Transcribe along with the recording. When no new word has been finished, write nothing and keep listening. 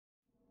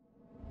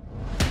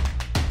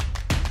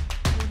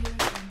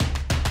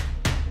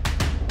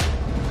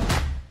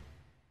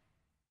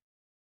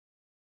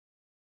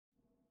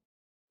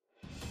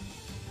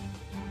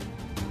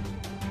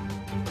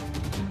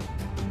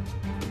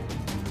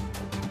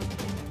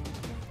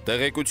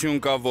Տեղեկություն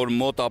կա, որ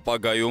մոտ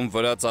ապագայում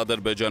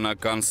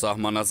վրաց-ադրբեջանական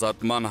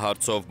սահմանազատման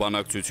հարցով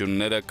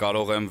բանակցությունները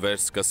կարող են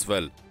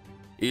վերսկսվել։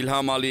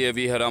 Իլհամ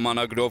Ալիևի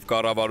հրամանագրով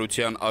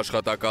կառավարության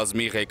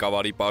աշխատակազմի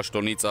ղեկավարի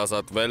պաշտոնից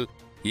ազատվել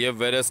եւ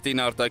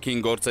Վերստին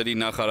արտաքին գործերի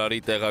նախարարի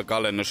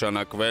տեղակալ է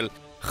նշանակվել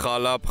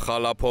Խալափ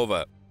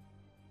Խալափովը։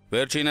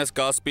 Վերջինս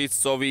Կասպից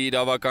ծովի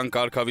իրավական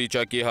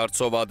կարգավիճակի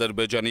հարցով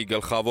Ադրբեջանի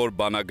գլխավոր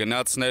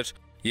բանագնացն էր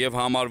եւ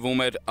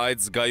համարվում էր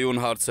այդ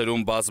զգայուն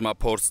հարցերում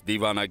բազմափորձ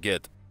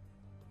դիվանագետ։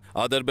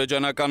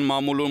 Ադրբեջանական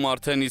մամուլում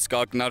արդեն իսկ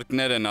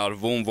ակնարկներ են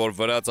արվում, որ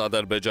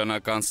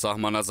վրաց-ադրբեջանական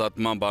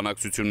սահմանազատման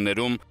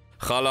բանակցություններում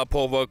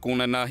Խալափովը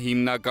կունենա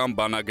հիմնական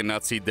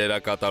բանագնացի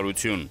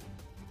դերակատարություն։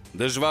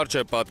 Դժվար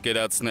չէ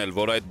պատկերացնել,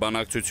 որ այդ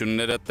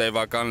բանակցությունները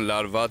տևական,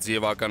 լարված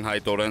եւ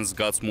ակնհայտորեն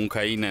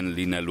զգացմունքային են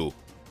լինելու։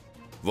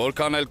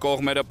 Որքան էլ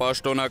կողմերը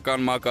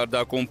պաշտոնական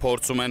մակարդակում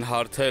փորձում են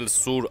հարթել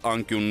սուր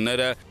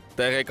անկյունները,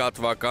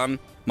 տեղեկատվական,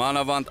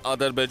 մանավանդ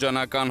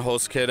ադրբեջանական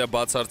հոսքերը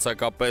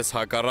բացարձակապես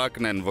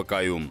հակառակն են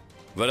վկայում։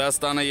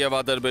 Վրաստանը եւ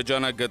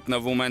Ադրբեջանը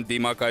գտնվում են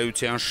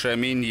դիմակայության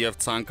շեմին եւ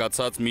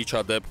ցանկացած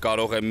միջադեպ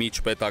կարող է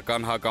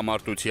միջպետական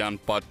հակամարտության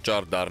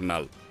պատճառ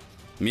դառնալ։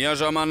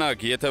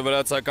 Միաժամանակ, եթե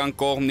վրացական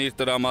կողմն իր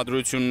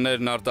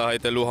տրամադրություններն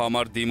արտահայտելու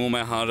համար դիմում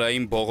է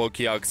հանրային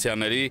բողոքի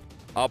ակցիաների,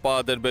 ապա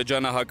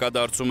Ադրբեջանը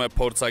հակադարձում է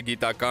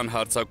փորձագիտական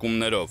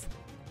հարձակումներով։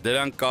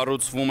 Դրանք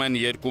կառուցվում են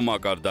երկու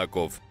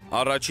մակարդակով։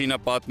 Առաջինը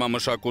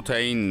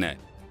պատմամշակութայինն է։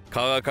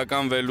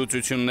 Քաղաքական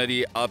վերլուծությունների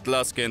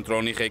Ատլաս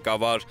կենտրոնի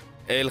ղեկավար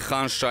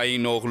Էլխան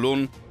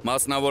Շային-օղլուն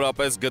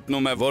մասնավորապես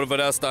գտնում է, որ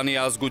Վրաստանի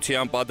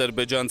ազգությամբ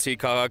ադրբեջանցի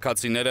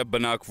քաղաքացիները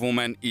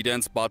բնակվում են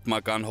իրենց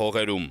պատմական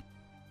հողերում։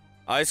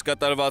 Այս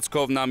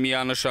կտրվածքով նա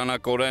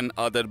միանշանակորեն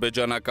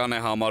ադրբեջանական է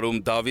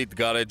համարում Դավիթ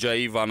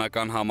Գարեջայի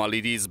վանական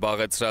համալիրի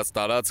զբաղեցրած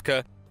տարածքը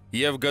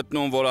եւ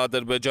գտնում, որ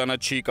Ադրբեջանը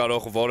չի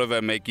կարող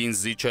որևէ մեկին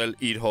զիջել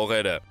իր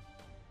հողերը։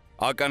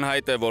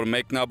 Ակնհայտ է, որ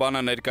մեկնաբանը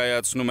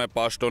ներկայացնում է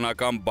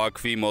պաշտոնական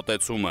Բաքվի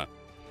մոտեցումը։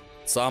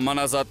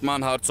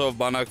 Սահմանազատման հարցով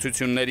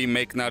բանակցությունների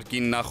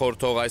մեկնարկին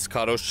նախորդող այս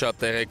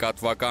քարոզչատ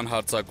տեղեկատվական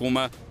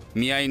հարձակումը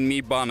միայն մի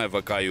բան է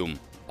վկայում։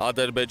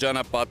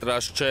 Ադրբեջանը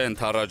պատրաստ չէ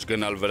ընդառաջ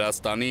գնալ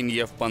Վրաստանին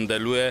եւ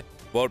պնդելու է,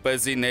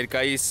 որպեսզի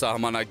ներկայիս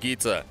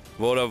սահմանագիծը,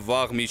 որը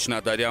վաղ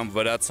միջնադարյան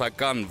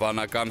վրացական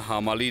վանական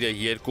համալիրը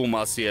երկու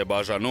մասի է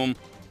բաժանում,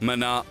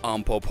 մնա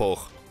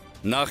անփոփոխ։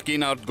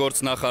 Նախկին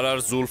արտգործնախարար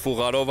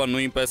Զուլֆուղարովը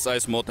նույնպես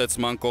այս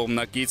մոտեցման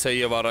կողմնակից է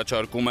եւ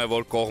առաջարկում է,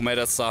 որ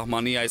կողմերը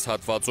սահմանի այս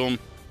հատվածում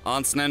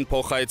անցնեն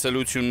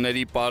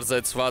փոխայցելությունների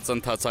պարզեցված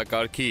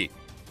ընթացակարգի։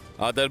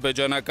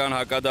 Ադրբեջանական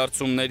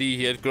հակադարձումների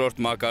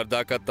երկրորդ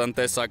մակարդակը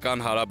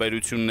տնտեսական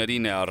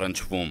հարաբերություններին է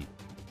առնչվում։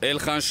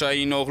 Էլխան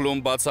Շային-օղլուն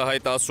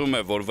բացահայտ ասում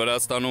է, որ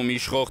Վրաստանում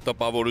իշխող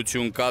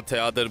տպավորություն կա,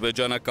 թե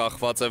Ադրբեջանը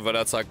կախված է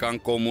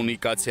վրացական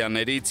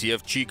կոմունիկացիաներից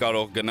եւ չի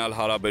կարող գնալ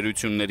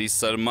հարաբերությունների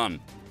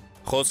սրման։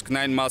 Խոսքն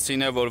այն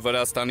մասին է, որ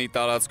Վրաստանի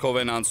տարածքով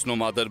են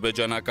անցնում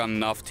ադրբեջանական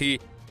նավթի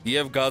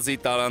եւ գազի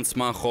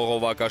տարանցման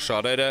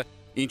խողովակաշարերը,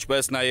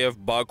 ինչպես նաեւ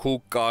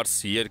Բաքու-Կարս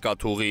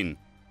երկաթուղին։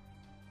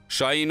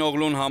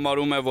 Շային-օղլուն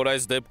համարում է, որ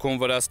այս դեպքում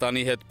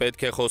Վրաստանի հետ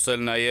պետք է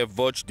խոսել նաեւ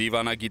ոչ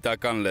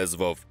դիվանագիտական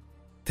լեզվով։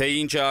 Թե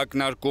ինչ է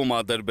ակնարկում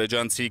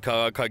ադրբեջանցի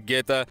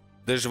քաղաքագետը,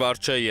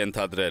 դժվար չէ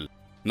ենթադրել։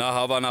 Նա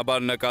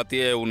հավանաբար նկատի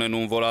է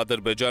ունենում, որ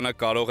Ադրբեջանը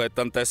կարող է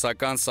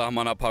տնտեսական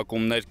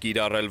սահմանափակումներ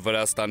կիրառել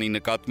Վրաստանի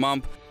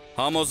նկատմամբ,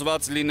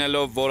 համոզված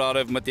լինելով, որ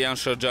արևմտյան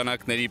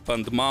շրջանակների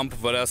պնդմամբ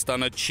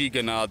Վրաստանը չի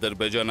գնա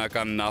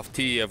ադրբեջանական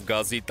նավթի եւ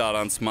գազի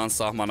տարանցման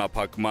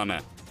սահմանափակմանը։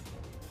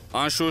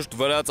 Անշուշտ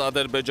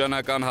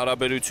վրաց-ադրբեջանական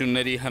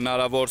հարաբերությունների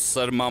հնարավոր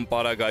սրման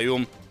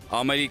պարագայում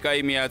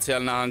Ամերիկայի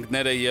Միացյալ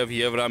Նահանգները եւ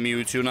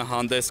Եվրամիությունը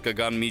հանդես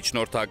կգան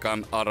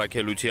միջնորդական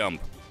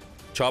առաքելությամբ։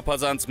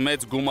 Չափազանց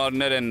մեծ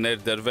գումարներ են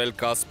ներդրվել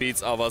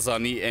Կասպից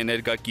ավազանի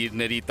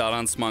էներգակիրների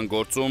տարանցման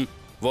գործում,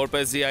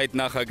 որպեսզի այդ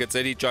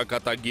նախագծերի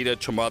ճակատագիրը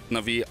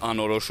չմատնվի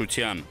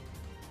անորոշության։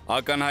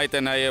 Ակնհայտ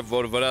է նաեւ,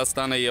 որ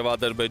Վրաստանը եւ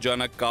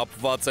Ադրբեջանը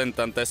կապված են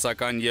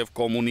տնտեսական եւ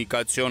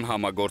կոմունիկացիոն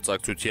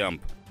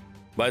համագործակցությամբ։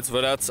 Բայց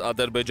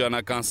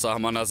վրաց-ադրբեջանական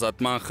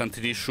սահմանազատման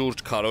խնդրի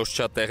շուրջ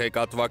քարոզչատ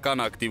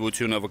տեղեկատվական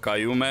ակտիվությունը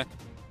վկայում է,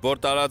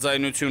 որ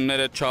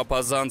տարաձայնությունները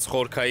չափազանց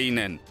խորքային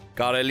են,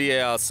 կարելի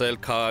է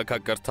ասել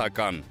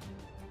քաղաքակրթական։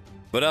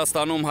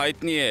 Վրաստանում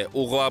հայտնի է,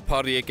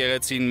 ուղղափառ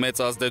եկեղեցին մեծ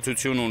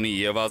ազդեցություն ունի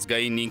եւ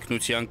ազգային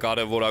ինքնության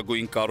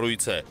կարևորագույն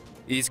կառույց է,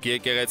 իսկ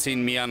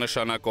եկեղեցին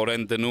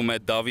միանշանակորեն դնում է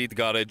Դավիթ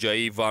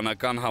Գարեջայի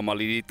վանական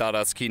համալիրի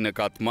տարածքի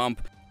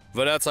նկատմամբ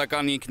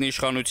վրացական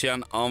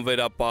ինքնիշխանության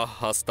անվերապահ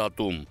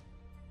հաստատում։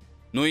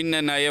 Նույնն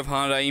է նաև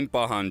հանրային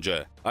պահանջը։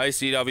 Այս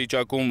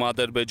իրավիճակում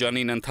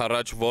Ադրբեջանին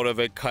ընդառաջ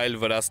որևէ քայլ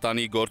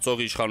Վրաստանի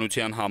գործող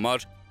իշխանության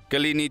համար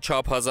կլինի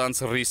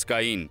չափազանց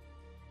ռիսկային։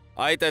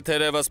 Այդ է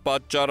թերևս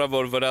պատճառը,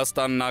 որ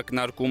Վրաստանն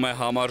ակնարկում է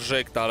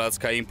համարժեք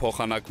տարածքային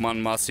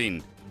փոխանակման մասին։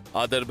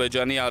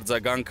 Ադրբեջանի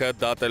արձագանքը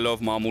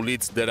դատելով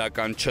մամուլից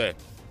դրական չէ։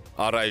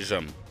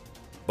 Առայժմ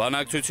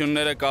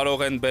բանակցությունները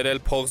կարող են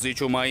բերել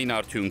փոխզիջումային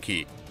արդյունքի,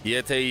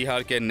 եթե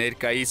իհարկե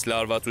ներկայիս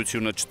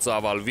լարվածությունը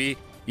չծավալվի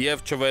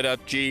եւ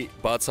չվերաճի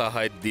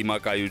բացահայտ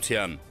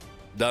դիմակայության։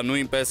 Դա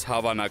նույնպես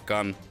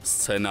հավանական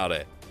սցենար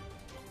է։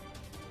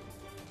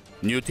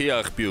 Նյութի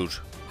աղբյուր,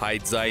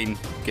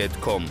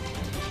 հայձայն.com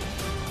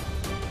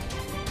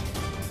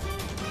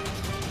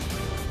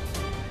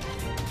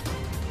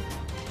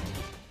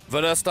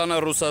Վրաստանը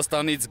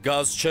Ռուսաստանից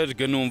գազ չէր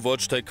գնում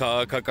ոչ թե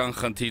քաղաքական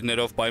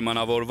խնդիրներով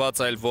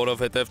պայմանավորված, այլ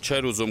որովհետև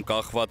չէր ուզում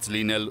կախված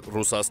լինել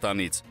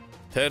Ռուսաստանից։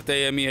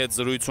 TRT-ի հետ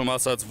զրույցում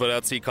ասաց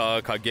վրացի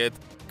քաղաքագետ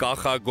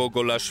Կախա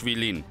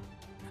Գոգոլաշվիլին։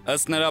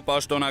 Ըստ նրա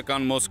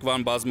պաշտոնական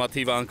Մոսկվան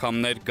բազմաթիվ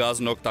անգամներ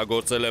գազն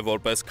օգտագործել է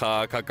որպես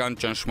քաղաքական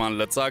ճնշման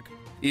լծակ,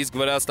 իսկ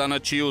Վրաստանը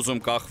չի ուզում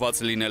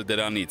կախված լինել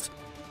դրանից։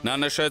 Նա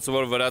նշեց,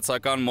 որ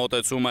վրացական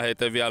մոտեցումը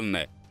հետևյալն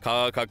է՝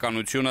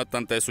 քաղաքականությունը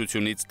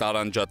տնտեսությունից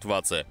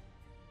տարանջատված է։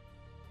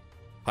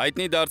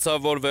 Հայտնի դարձավ,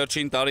 որ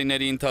վերջին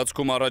տարիների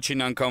ընթացքում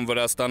առաջին անգամ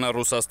Վրաստանը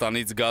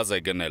Ռուսաստանից գազ է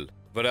գնել։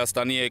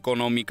 Վրաստանի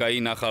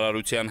էկոնոմիկայի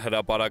նախարարության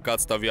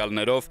հրապարակած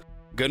տվյալներով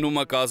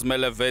գնումը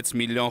կազմել է 6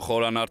 միլիոն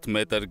խորանարդ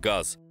մետր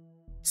գազ։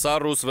 Սա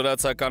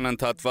ռուս-վրացական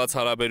ընդհատված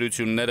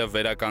հարաբերությունները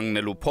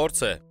վերականգնելու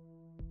փորձ է։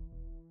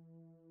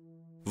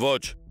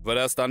 Ոչ,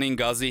 Վրաստանին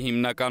գազի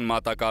հիմնական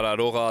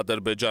մատակարարողը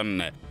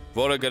Ադրբեջանն է,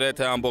 որը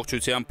գրեթե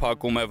ամբողջությամբ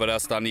փակում է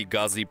Վրաստանի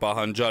գազի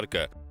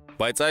պահանջարկը,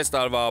 բայց այս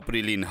տարվա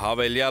ապրիլին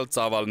հավելյալ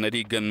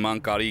ծավալների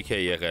գնման կարիք է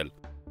եղել։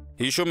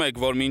 Հիշում եք,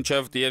 որ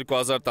մինչև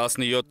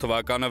 2017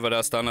 թվականը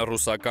Վրաստանը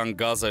ռուսական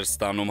գազ էր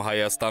ստանում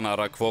Հայաստան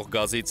առաքվող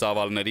գազի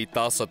ծավալների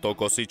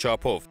 10%-ի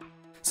չափով։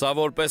 Սա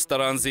որպես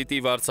տրանզիտի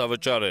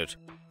վարձավճար էր։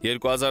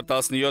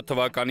 2017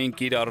 թվականին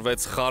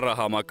կիրառվեց խառը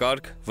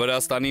համակարգ,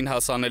 Վրաստանին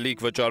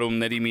հասանելիք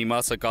վճարումների մի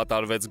մասը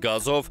կատարվեց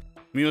գազով,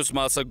 մյուս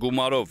մասը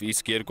գումարով,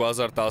 իսկ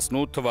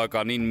 2018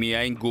 թվականին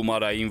միայն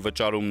գումարային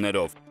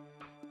վճարումներով։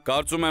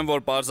 Կարծում եմ,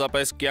 որ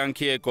պարզապես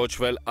կյանքի է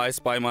կոչվել այս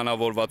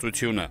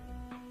պայմանավորվածությունը։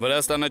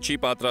 Վրաստանը չի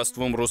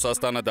պատրաստվում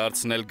Ռուսաստանը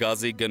դարձնել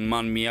գազի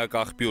գնման միակ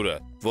աղբյուրը։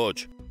 Ոչ,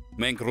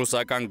 մենք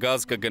ռուսական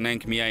գազ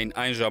կգնենք միայն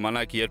այն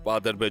ժամանակ, երբ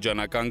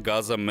ադրբեջանական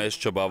գազը մեզ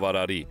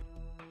չբավարարի։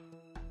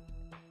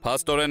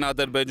 Փաստորեն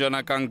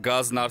ադրբեջանական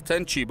գազն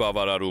արդեն չի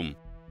բավարարում։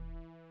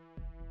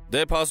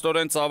 Դե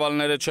փաստորեն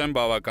ծավալները չեն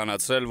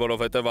բավականացրել,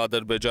 որովհետև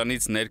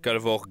Ադրբեջանից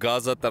ներկրվող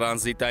գազը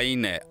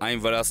տրանզիտային է,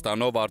 այն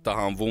Վրաստանով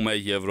արտահանվում է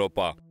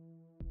Եվրոպա։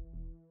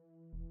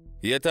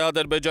 Եթե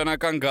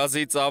ադրբեջանական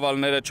գազի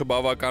ծավալները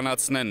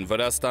չբավականացնեն,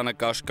 Վրաստանը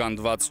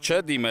կաշկանդված չէ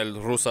դիմել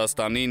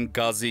Ռուսաստանին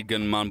գազի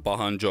գնման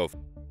պահանջով։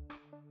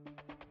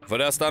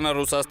 Վրաստանը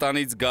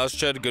Ռուսաստանից գազ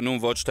չէր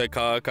գնում ոչ թե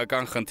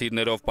քաղաքական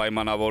խնդիրներով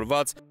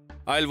պայմանավորված,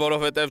 այլ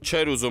որովհետև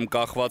չէր ուզում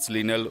կախված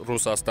լինել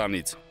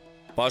Ռուսաստանից։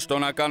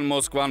 Պաշտոնական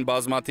Մոսկվան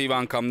բազմաթիվ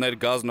անգամներ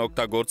գազն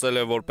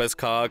օգտագործել է որպես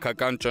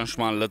քաղաքական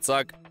ճնշման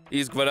լծակ,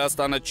 իսկ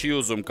Վրաստանը չի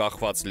ուզում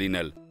կախված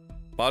լինել։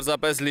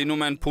 Պարզապես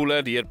լինում են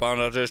փուլեր, երբ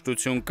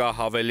անհրաժեշտություն կա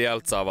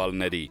հավելյալ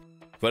ծավալների։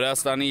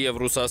 Վրաստանի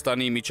և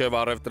Ռուսաստանի միջև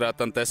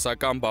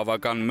առևտրատնտեսական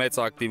բավական մեծ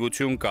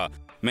ակտիվություն կա,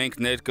 մենք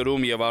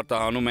ներկրում և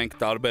արտահանում ենք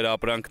տարբեր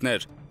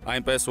ապրանքներ,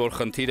 այնպես որ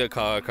խնդիրը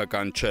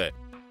քաղաքական չէ։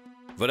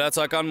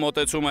 Վրացական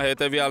մոտեցումը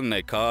հետևյալն է՝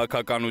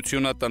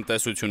 քաղաքականությունը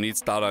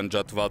տնտեսությունից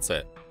տարանջատված է։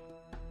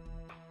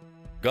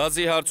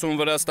 Գազի հարցում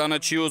Վրաստանը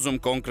չի ուզում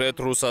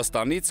կոնկրետ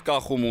Ռուսաստանից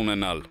կախում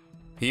ունենալ։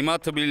 Հիմա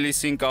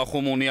Թբիլիսին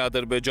կախում ունի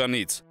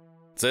Ադրբեջանից։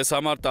 Ձեզ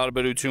համար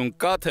տարբերություն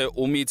կա, թե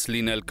ումից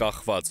լինել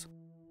կախված։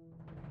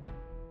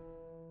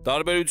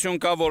 Տարբերություն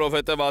կա,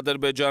 որովհետև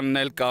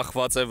Ադրբեջանն էլ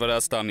կախված է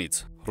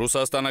Վրաստանից։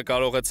 Ռուսաստանը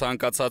կարող է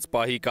ցանկացած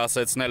պահի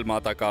կասեցնել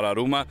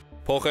մատակարարումը,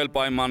 փոխել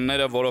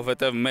պայմանները,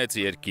 որովհետև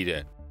մեծ երկիր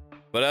է։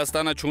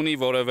 Վրաստանը չունի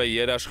որևէ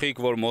երաշխիք,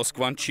 որ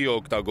Մոսկվան չի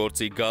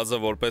օգտագործի գազը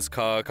որպես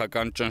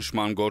քաղաքական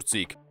ճնշման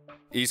գործիք։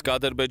 Իսկ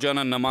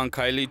Ադրբեջանը նման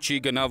քայլի չի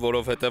գնա,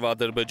 որովհետև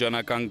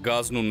ադրբեջանական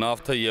գազն ու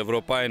նավթը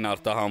Եվրոպա են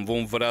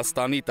արտահանվում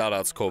Վրաստանի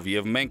տարածքով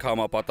և մենք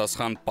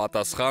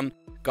պատասխան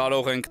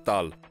կարող ենք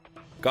տալ։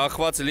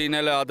 Կախված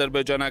լինելը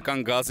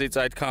ադրբեջանական գազից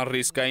այդքան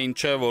ռիսկային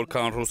չէ,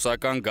 որքան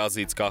ռուսական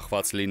գազից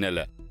կախված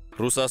լինելը։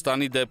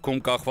 Ռուսաստանի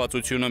դեպքում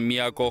կախվածությունը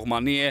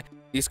միակողմանի է,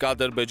 իսկ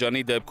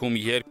Ադրբեջանի դեպքում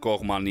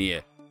երկկողմանի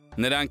է։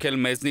 Նրանք էլ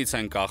մեզնից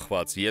են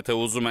կախված, եթե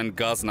ուզում են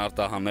գազն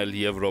արտահանել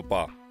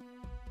Եվրոպա։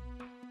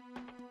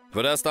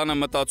 Վրաստանը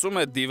մտածում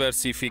է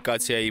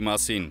դիվերսիֆիկացիայի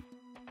մասին։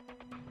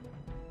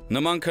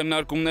 Նման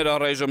քննարկումներ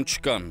առայժմ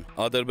չկան։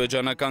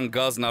 Ադրբեջանական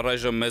գազն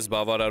առայժմ մեզ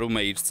բավարարում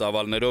է իր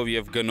ծավալներով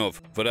և գնով։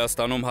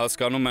 Վրաստանում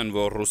հասկանում են,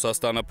 որ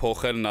Ռուսաստանը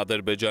փոխելն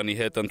Ադրբեջանի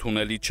հետ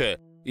ընդունելի չէ,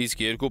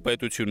 իսկ երկու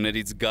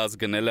պետություններից գազ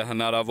գնելը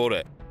հնարավոր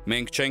է։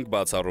 Մենք չենք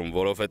բացառում,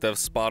 որովհետև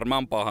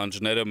սպառման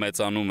պահանջները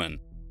մեծանում են։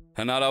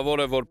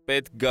 Հնարավոր է, որ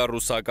պետք գա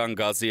ռուսական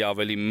գազի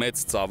ավելի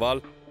մեծ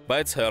ծավալ,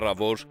 բայց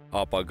հեռավոր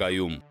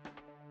ապագայում։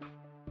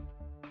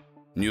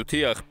 Նյութի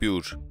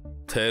աղբյուր,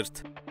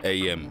 TRT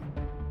AM